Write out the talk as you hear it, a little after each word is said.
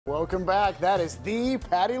Welcome back. That is the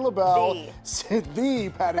Patti LaBelle,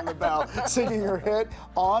 the Patti LaBelle singing her hit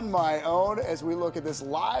 "On My Own" as we look at this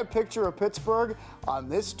live picture of Pittsburgh on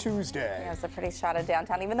this Tuesday. Yeah, it's a pretty shot of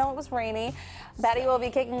downtown, even though it was rainy. Patti will be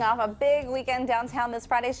kicking off a big weekend downtown this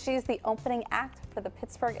Friday. She's the opening act for the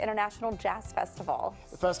Pittsburgh International Jazz Festival.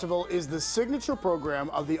 The festival is the signature program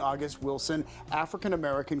of the August Wilson African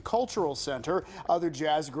American Cultural Center. Other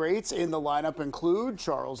jazz greats in the lineup include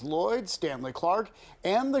Charles Lloyd, Stanley Clarke,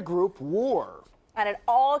 and the group War. And it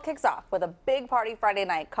all kicks off with a big party Friday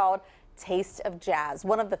night called Taste of Jazz.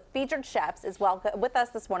 One of the featured chefs is with us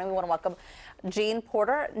this morning. We want to welcome Gene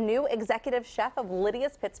Porter, new executive chef of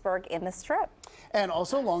Lidia's Pittsburgh in the Strip. And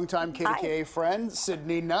also longtime KDKA friend,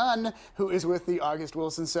 Cydney Nunn, who is with the August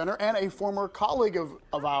Wilson Center and a former colleague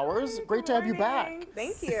of ours. Great to have you back.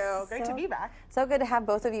 Thank you. Great to be back. So good to have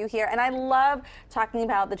both of you here. And I love talking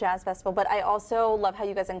about the Jazz Festival, but I also love how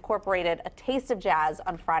you guys incorporated a taste of jazz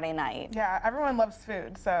on Friday night. Yeah, everyone loves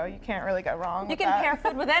food, so you can't really go wrong with that. Pair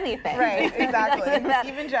food with anything. Right, exactly.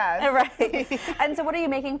 Even jazz. Right. And so what are you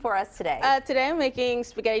making for us today? Today I'm making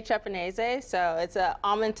spaghetti caprese, so it's an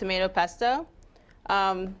almond tomato pesto.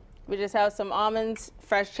 We just have some almonds,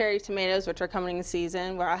 fresh cherry tomatoes, which are coming in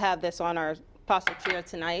season. Where I have this on our pasta trio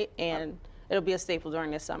tonight, and it'll be a staple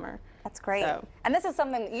during the summer. That's great. So, and this is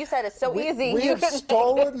something you said is so easy. We have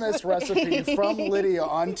stolen this recipe from Lidia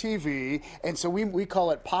on TV, and so we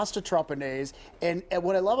call it pasta trapanese. And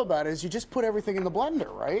what I love about it is you just put everything in the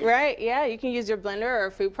blender, right? Right, yeah. You can use your blender or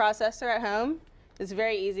a food processor at home. It's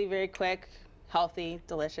very easy, very quick, healthy,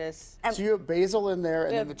 delicious. So you have basil in there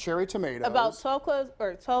and then the cherry tomatoes. About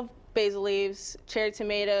 12 basil leaves, cherry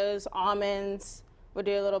tomatoes, almonds. We'll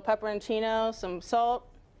do a little pepperoncino, some salt,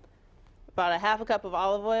 about a ½ cup of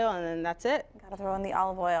olive oil, and then that's it. Gotta throw in the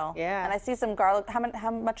olive oil. Yeah. And I see some garlic.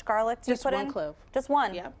 How much garlic do you put in? Just one clove. Just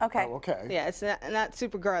one? Yeah. Okay. Oh, okay. Yeah, it's not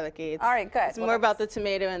super garlicky. All right, good. It's more about the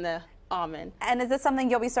tomato and the almond. And is this something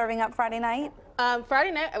you'll be serving up Friday night?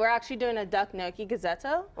 Friday night, we're actually doing a duck gnocchi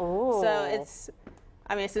gazzetto. Ooh. So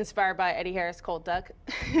it's inspired by Eddie Harris' Cold Duck.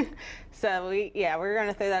 So we're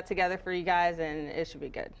gonna throw that together for you guys, and it should be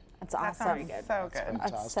good. That's awesome. That sounds so good.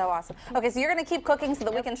 That's so awesome. Okay, so you're going to keep cooking so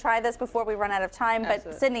that we can try this before we run out of time.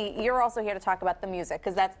 But Cydney, you're also here to talk about the music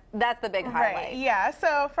because that's the big highlight. Right. Yeah.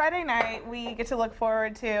 So Friday night we get to look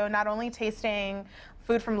forward to not only tasting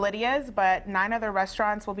food from Lidia's, but 9 other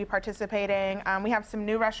restaurants will be participating. We have some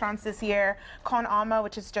new restaurants this year. Con Alma,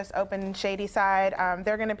 which is just open in Shady Side.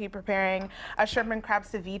 They're going to be preparing a shrimp and crab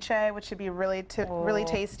ceviche, which should be really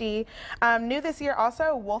tasty. New this year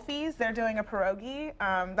also, Wolfie's. They're doing a pierogi.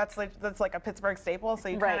 That's like a Pittsburgh staple, so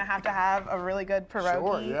you kind of have to have a really good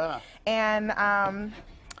pierogi. Sure, yeah. And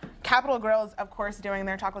Capitol Grill is, of course, doing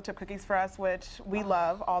their chocolate chip cookies for us, which we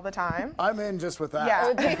love all the time. I'm in just with that.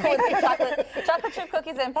 Yeah. chocolate chip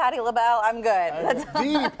cookies and Patti LaBelle, I'm good.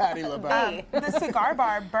 The Patti LaBelle. The cigar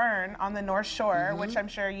bar Burn on the North Shore, which I'm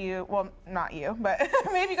sure well, not you, but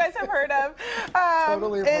maybe you guys have heard of.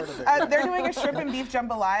 Totally heard of it. They're doing a shrimp and beef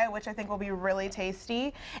jambalaya, which I think will be really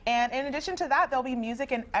tasty. And in addition to that, there'll be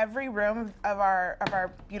music in every room of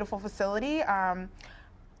our beautiful facility.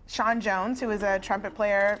 Sean Jones, who is a trumpet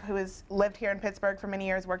player who has lived here in Pittsburgh for many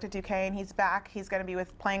years, worked at Duquesne. He's back. He's going to be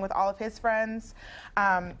playing with all of his friends.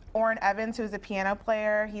 Orrin Evans, who is a piano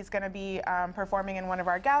player, he's going to be performing in one of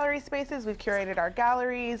our gallery spaces. We've curated our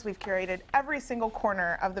galleries. We've curated every single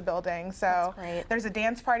corner of the building. So there's a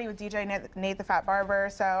dance party with DJ Nate the Fat Barber.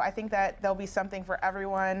 So I think that there'll be something for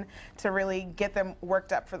everyone to really get them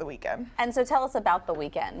worked up for the weekend. And so tell us about the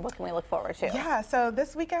weekend. What can we look forward to? Yeah, so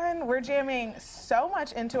this weekend we're jamming so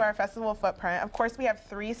much into our festival footprint. Of course, we have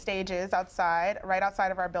 3 stages right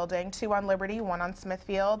outside of our building, 2 on Liberty, 1 on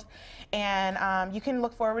Smithfield. And you can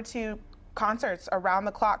look forward to concerts around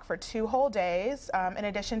the clock for 2 whole days, in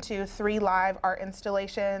addition to 3 live art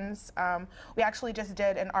installations. We actually just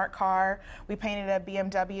did an art car. We painted a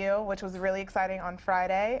BMW, which was really exciting on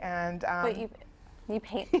Friday. And we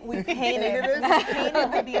painted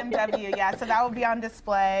the BMW, yeah, so that will be on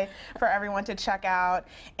display for everyone to check out.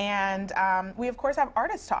 And we, of course, have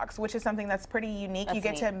artist talks, which is something that's pretty unique. You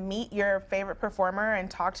get to meet your favorite performer and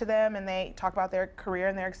talk to them, and they talk about their career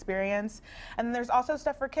and their experience. And then there's also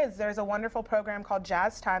stuff for kids. There's a wonderful program called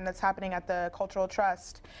Jazz Time that's happening at the Cultural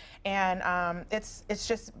Trust. And it's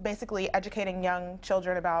just basically educating young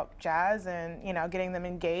children about jazz and, getting them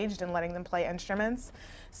engaged and letting them play instruments.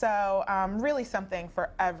 So really something for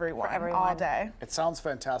everyone all day. It sounds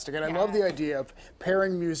fantastic, and I love the idea of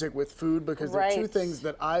pairing music with food because they're two things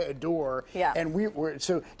that I adore. Yeah. And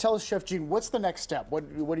so tell us, Chef Jean, what's the next step? What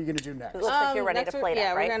are you going to do next? It looks like you're ready to plate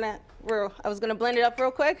it, right? I was gonna blend it up real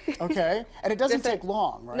quick. Okay, and it doesn't take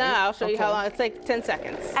long, right? No, I'll show you how long. It's like 10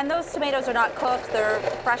 seconds. And those tomatoes are not cooked; they're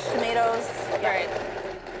fresh tomatoes. Right.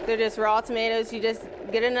 They're just raw tomatoes. You just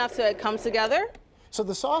get enough so it comes together. So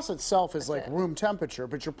the sauce itself is like room temperature,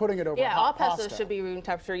 but you're putting it over all hot pesto pasta. should be room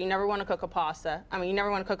temperature. You never want to cook a pasta. I mean, you never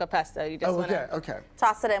want to cook a pesto. You just want to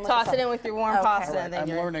Toss it in. toss it in with your warm pasta, and then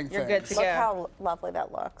I'm learning you're good to Look go. how lovely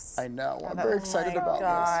that looks. I know. I'm very excited about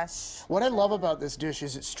this. What I love about this dish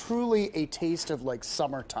is it's truly a taste of like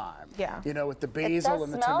summertime. Yeah. You know, with the basil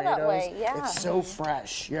and the smell tomatoes. that way, yeah. It's so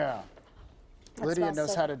fresh. Yeah. Lydia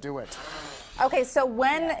knows how to do it. Okay, so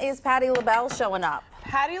when is Patti LaBelle showing up?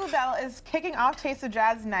 Patti LaBelle is kicking off Taste of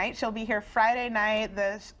Jazz night. She'll be here Friday night.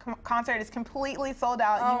 The concert is completely sold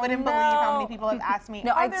out. You wouldn't believe how many people have asked me,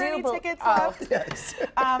 are there any tickets left? Yes.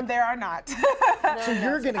 There are not. So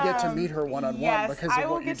you're going to get to meet her one-on-one because of what you do. Yes, I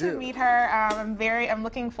will get to meet her. I'm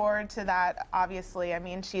looking forward to that, obviously. I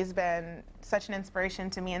mean, she's been such an inspiration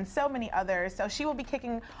to me and so many others. So she will be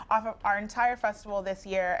kicking off of our entire festival this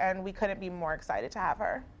year, and we couldn't be more excited to have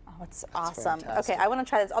her. Oh, it's awesome. Fantastic. Okay, I want to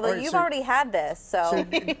try this. Although you've already had this, so.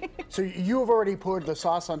 So you have already poured the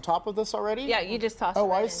sauce on top of this already? Yeah, you just toss it.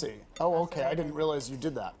 Oh, I in. see. Oh, okay. I didn't realize you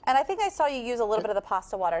did that. And I think I saw you use a little bit of the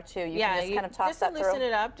pasta water too. You can just kind of toss that through. Just to loosen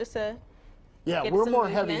it up, just to. Yeah, get we're some more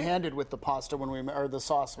movement. heavy-handed with the pasta or the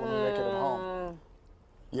sauce when we make it at home.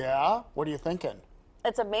 Yeah? What are you thinking?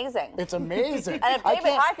 It's amazing. It's amazing. And if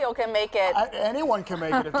David Highfield can make it. Anyone can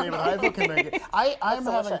make it if David Highfield can make it. I'm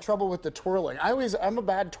having trouble with the twirling. I'm a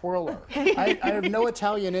bad twirler. I have no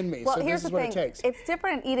Italian in me, Well, so here's this is the what thing. it takes. It's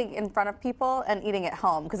different eating in front of people and eating at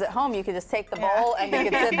home. Because at home, you can just take the bowl and you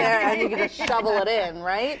can sit there and you can just shovel it in,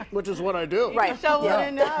 right? Which is what I do. Right. Shovel it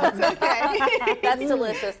in now. It's okay. That's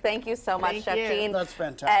delicious. Thank you so much, Chef Jean. That's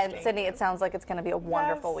fantastic. And Cydney, it sounds like it's going to be a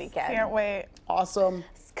wonderful weekend. Can't wait. Awesome.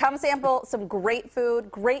 Come sample some great food,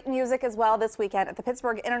 great music as well this weekend at the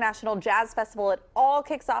Pittsburgh International Jazz Festival. It all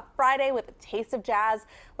kicks off Friday with a taste of jazz.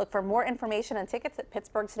 Look for more information and tickets at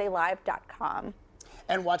pittsburghtodaylive.com.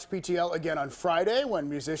 And watch PTL again on Friday when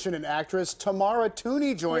musician and actress Tamara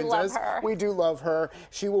Tooney joins us. Her. We do love her.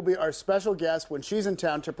 She will be our special guest when she's in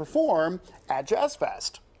town to perform at Jazz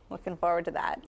Fest. Looking forward to that.